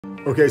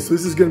Okay, so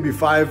this is gonna be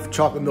 5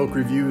 chocolate milk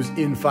reviews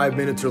in 5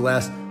 minutes or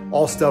less,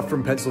 all stuff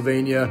from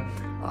Pennsylvania.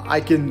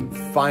 I can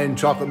find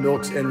chocolate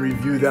milks and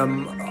review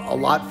them a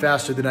lot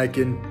faster than I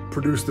can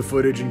produce the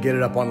footage and get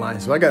it up online.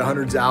 So I got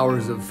hundreds of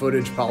hours of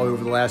footage probably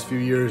over the last few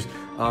years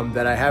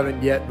that I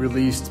haven't yet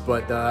released,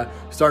 but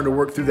starting to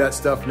work through that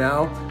stuff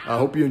now. I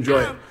hope you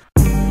enjoy it.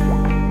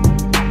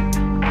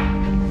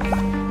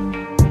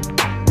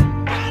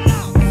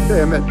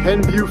 Okay, I'm at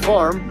Penn View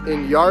Farm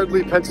in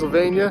Yardley,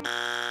 Pennsylvania.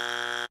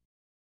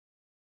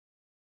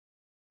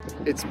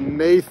 It's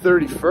May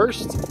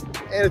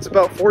 31st and it's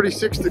about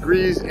 46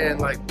 degrees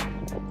and like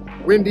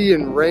windy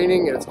and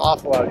raining, and it's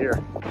awful out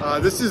here.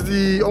 This is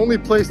the only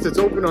place that's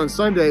open on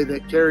Sunday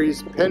that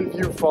carries Penn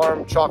View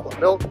Farm chocolate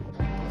milk.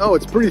 Oh,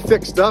 it's pretty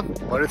thick stuff,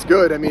 but it's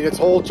good. I mean, it's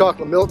whole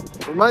chocolate milk.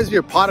 It reminds me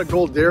of Pot of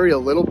Gold Dairy a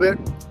little bit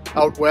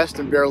out west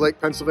in Bear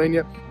Lake,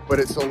 Pennsylvania, but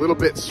it's a little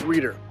bit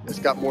sweeter. It's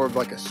got more of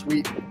like a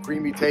sweet,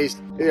 creamy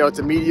taste. You know, it's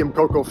a medium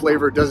cocoa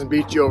flavor. It doesn't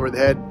beat you over the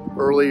head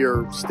early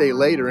or stay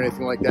late or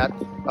anything like that,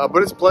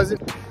 but it's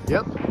pleasant.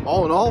 Yep,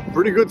 all in all,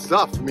 pretty good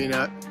stuff. I mean,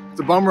 it's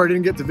a bummer I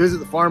didn't get to visit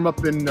the farm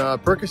up in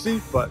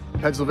Perkasie, but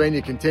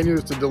Pennsylvania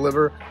continues to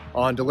deliver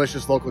on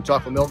delicious local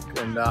chocolate milk,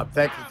 and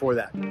thankful for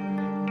that.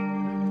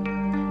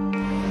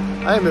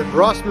 I am at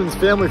Rossman's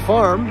Family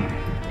Farm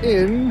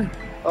in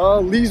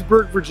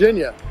Leesburg,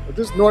 Virginia.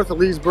 Just north of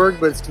Leesburg,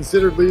 but it's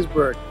considered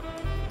Leesburg.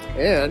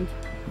 And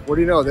what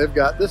do you know? They've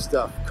got this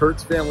stuff,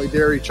 Kurtz Family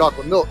Dairy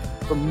chocolate milk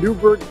from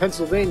Newburg,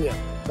 Pennsylvania.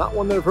 Not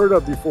one that I've heard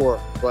of before,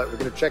 but we're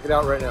gonna check it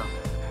out right now.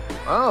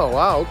 Oh,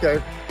 wow,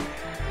 okay.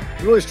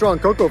 Really strong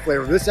cocoa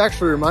flavor. This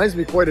actually reminds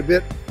me quite a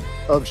bit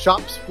of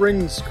Shop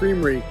Springs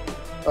Creamery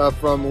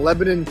from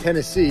Lebanon,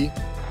 Tennessee.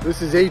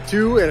 This is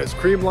A2 and it's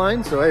cream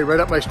line, so hey, right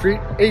up my street.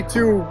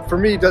 A2 for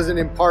me doesn't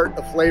impart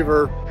a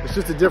flavor. It's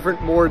just a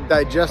different, more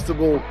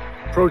digestible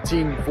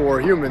protein for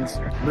humans,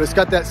 but it's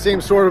got that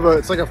same sort of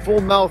it's like a full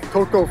mouth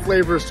cocoa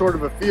flavor sort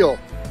of a feel.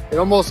 It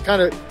almost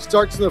kind of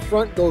starts in the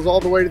front, goes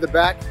all the way to the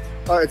back.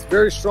 It's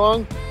very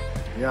strong.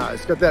 Yeah,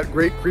 it's got that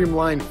great cream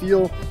line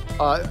feel.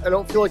 I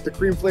don't feel like the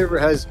cream flavor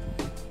has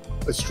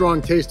a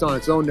strong taste on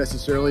its own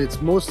necessarily.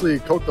 It's mostly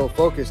cocoa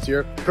focused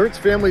here. Kurtz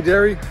Family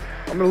Dairy,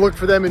 I'm gonna look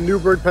for them in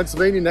Newburg,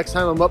 Pennsylvania next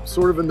time I'm up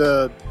sort of in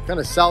the kind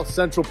of south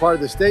central part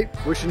of the state.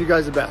 Wishing you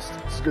guys the best.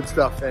 It's good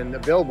stuff and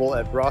available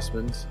at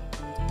Rossman's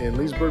in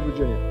Leesburg,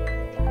 Virginia.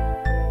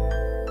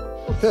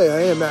 Okay,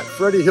 I am at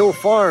Freddy Hill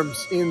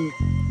Farms in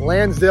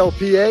Lansdale,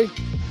 PA.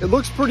 It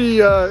looks pretty,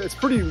 it's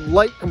pretty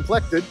light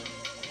complected.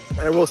 And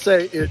I will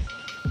say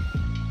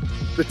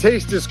the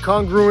taste is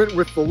congruent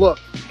with the look.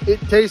 It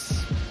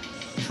tastes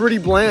pretty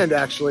bland,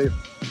 actually.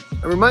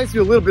 It reminds me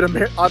a little bit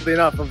of, oddly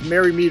enough, of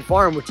Mary Mead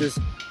Farm, which is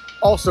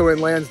also in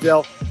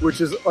Lansdale,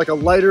 which is like a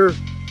lighter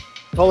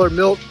colored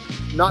milk,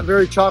 not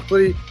very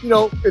chocolatey. You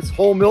know, it's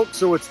whole milk,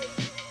 so it's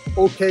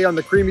okay on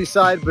the creamy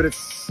side, but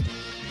it's,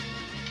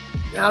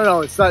 I don't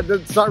know, it's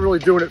not really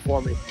doing it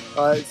for me.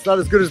 It's not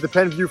as good as the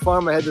Penn View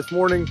Farm I had this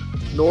morning,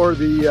 nor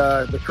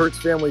the Kurtz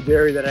Family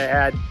Dairy that I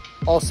had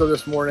also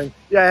this morning.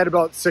 Yeah, I had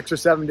about 6 or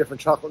 7 different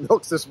chocolate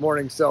milks this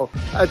morning, so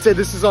I'd say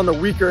this is on the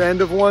weaker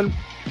end of one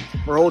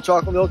for whole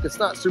chocolate milk. It's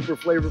not super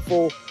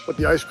flavorful, but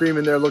the ice cream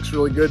in there looks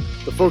really good.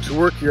 The folks who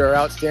work here are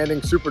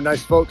outstanding, super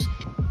nice folks.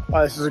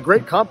 This is a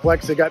great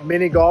complex. They got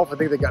mini golf. I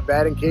think they got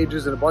batting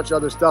cages and a bunch of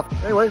other stuff.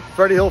 Anyway,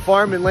 Freddy Hill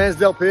Farm in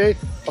Lansdale, PA,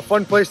 a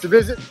fun place to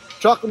visit.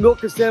 Chocolate milk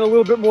can stand a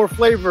little bit more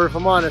flavor, if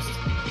I'm honest.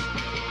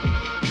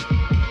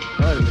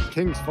 All right, the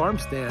King's Farm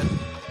stand.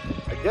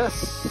 I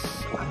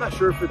guess, I'm not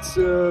sure if it's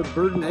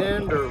bird in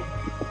hand or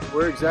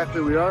where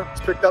exactly we are.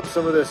 Let's pick up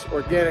some of this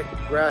organic,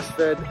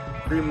 grass-fed,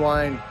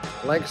 cream-lined,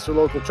 Lancaster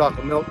Local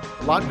chocolate milk.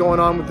 A lot going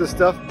on with this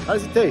stuff. How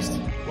does it taste?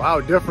 Wow,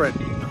 different.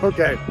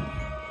 Okay.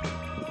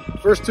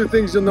 First 2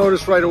 things you'll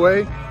notice right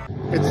away,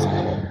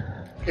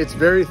 it's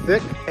very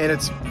thick and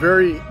it's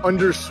very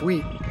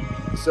undersweet.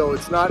 So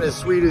it's not as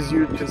sweet as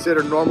you'd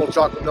consider normal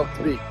chocolate milk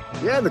to be.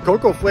 Yeah, and the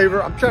cocoa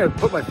flavor, I'm trying to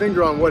put my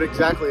finger on what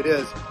exactly it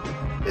is.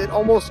 It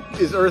almost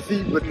is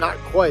earthy, but not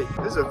quite.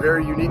 This is a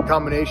very unique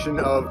combination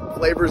of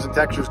flavors and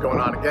textures going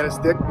on. Again, it's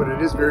thick, but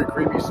it is very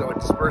creamy, so it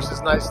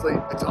disperses nicely.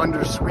 It's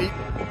undersweet,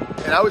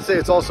 and I would say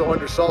it's also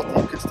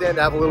undersalty. You could stand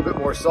to have a little bit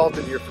more salt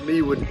in here. For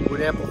me, would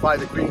amplify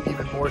the cream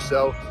even more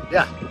so.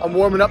 Yeah, I'm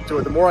warming up to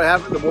it. The more I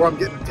have it, the more I'm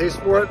getting the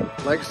taste for it.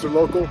 Lancaster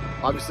Local,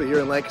 obviously here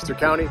in Lancaster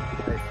County.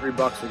 Hey,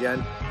 $3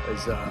 again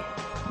is a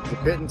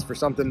pittance for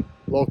something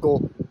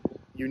local,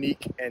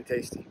 unique, and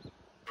tasty.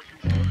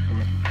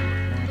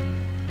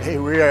 Hey,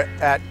 we are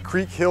at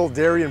Creek Hill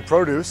Dairy and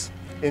Produce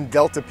in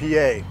Delta,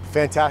 PA.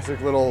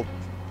 Fantastic little,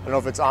 I don't know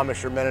if it's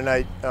Amish or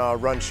Mennonite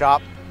run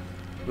shop.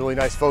 Really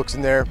nice folks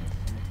in there.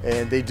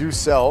 And they do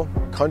sell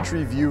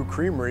Country View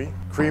Creamery,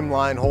 cream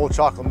line whole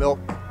chocolate milk,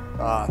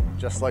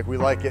 just like we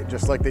like it,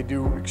 just like they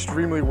do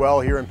extremely well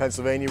here in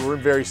Pennsylvania. We're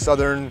in very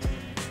southern,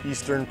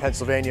 eastern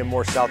Pennsylvania,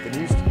 more south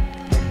than east.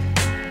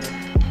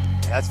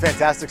 That's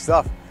fantastic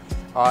stuff.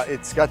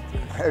 It's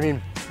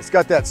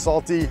got that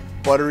salty,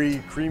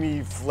 buttery,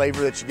 creamy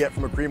flavor that you get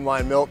from a cream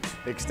line milk.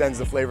 It extends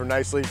the flavor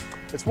nicely.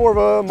 It's more of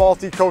a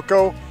malty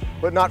cocoa,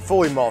 but not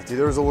fully malty.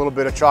 There was a little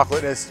bit of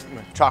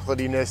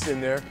chocolatiness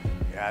in there.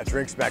 Yeah, it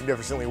drinks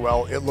magnificently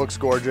well. It looks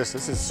gorgeous.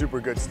 This is super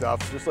good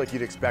stuff, just like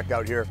you'd expect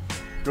out here.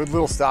 Good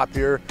little stop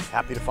here.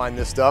 Happy to find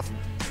this stuff.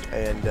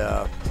 And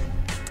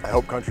I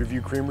hope Country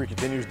View Creamery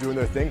continues doing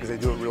their thing because they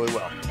do it really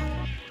well.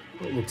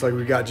 It looks like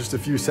we got just a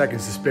few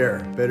seconds to spare.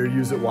 Better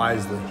use it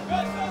wisely.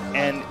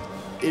 And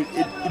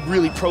it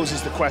really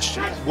poses the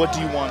question, what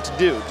do you want to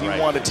do? Do you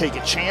want to take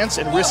a chance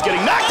and risk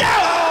getting knocked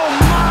out? Oh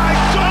my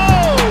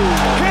God!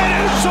 It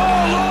is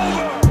all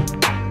over!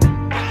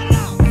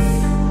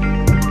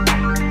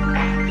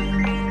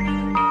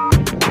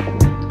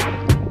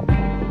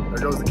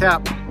 There goes the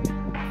cap.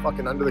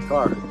 Fucking under the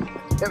car.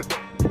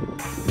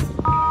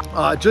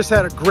 Just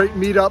had a great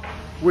meetup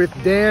with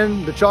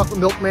Dan, the chocolate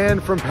milk man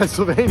from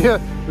Pennsylvania,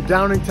 the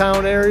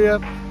Downingtown area.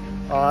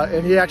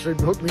 And he actually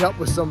hooked me up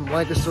with some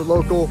Lancaster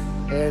Local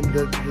and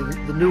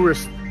the newer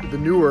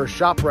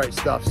ShopRite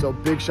stuff. So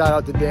big shout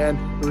out to Dan.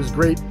 It was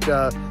great.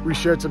 We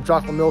shared some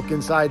chocolate milk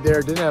inside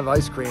there. Didn't have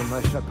ice cream.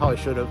 I probably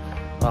should have.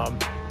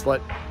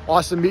 But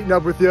awesome meeting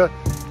up with you,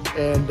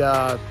 and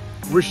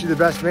wish you the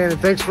best, man.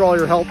 And thanks for all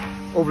your help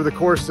over the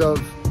course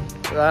of,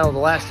 I don't know, the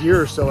last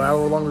year or so,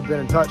 however long we've been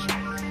in touch.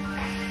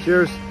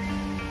 Cheers.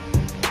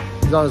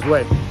 He's on his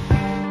way.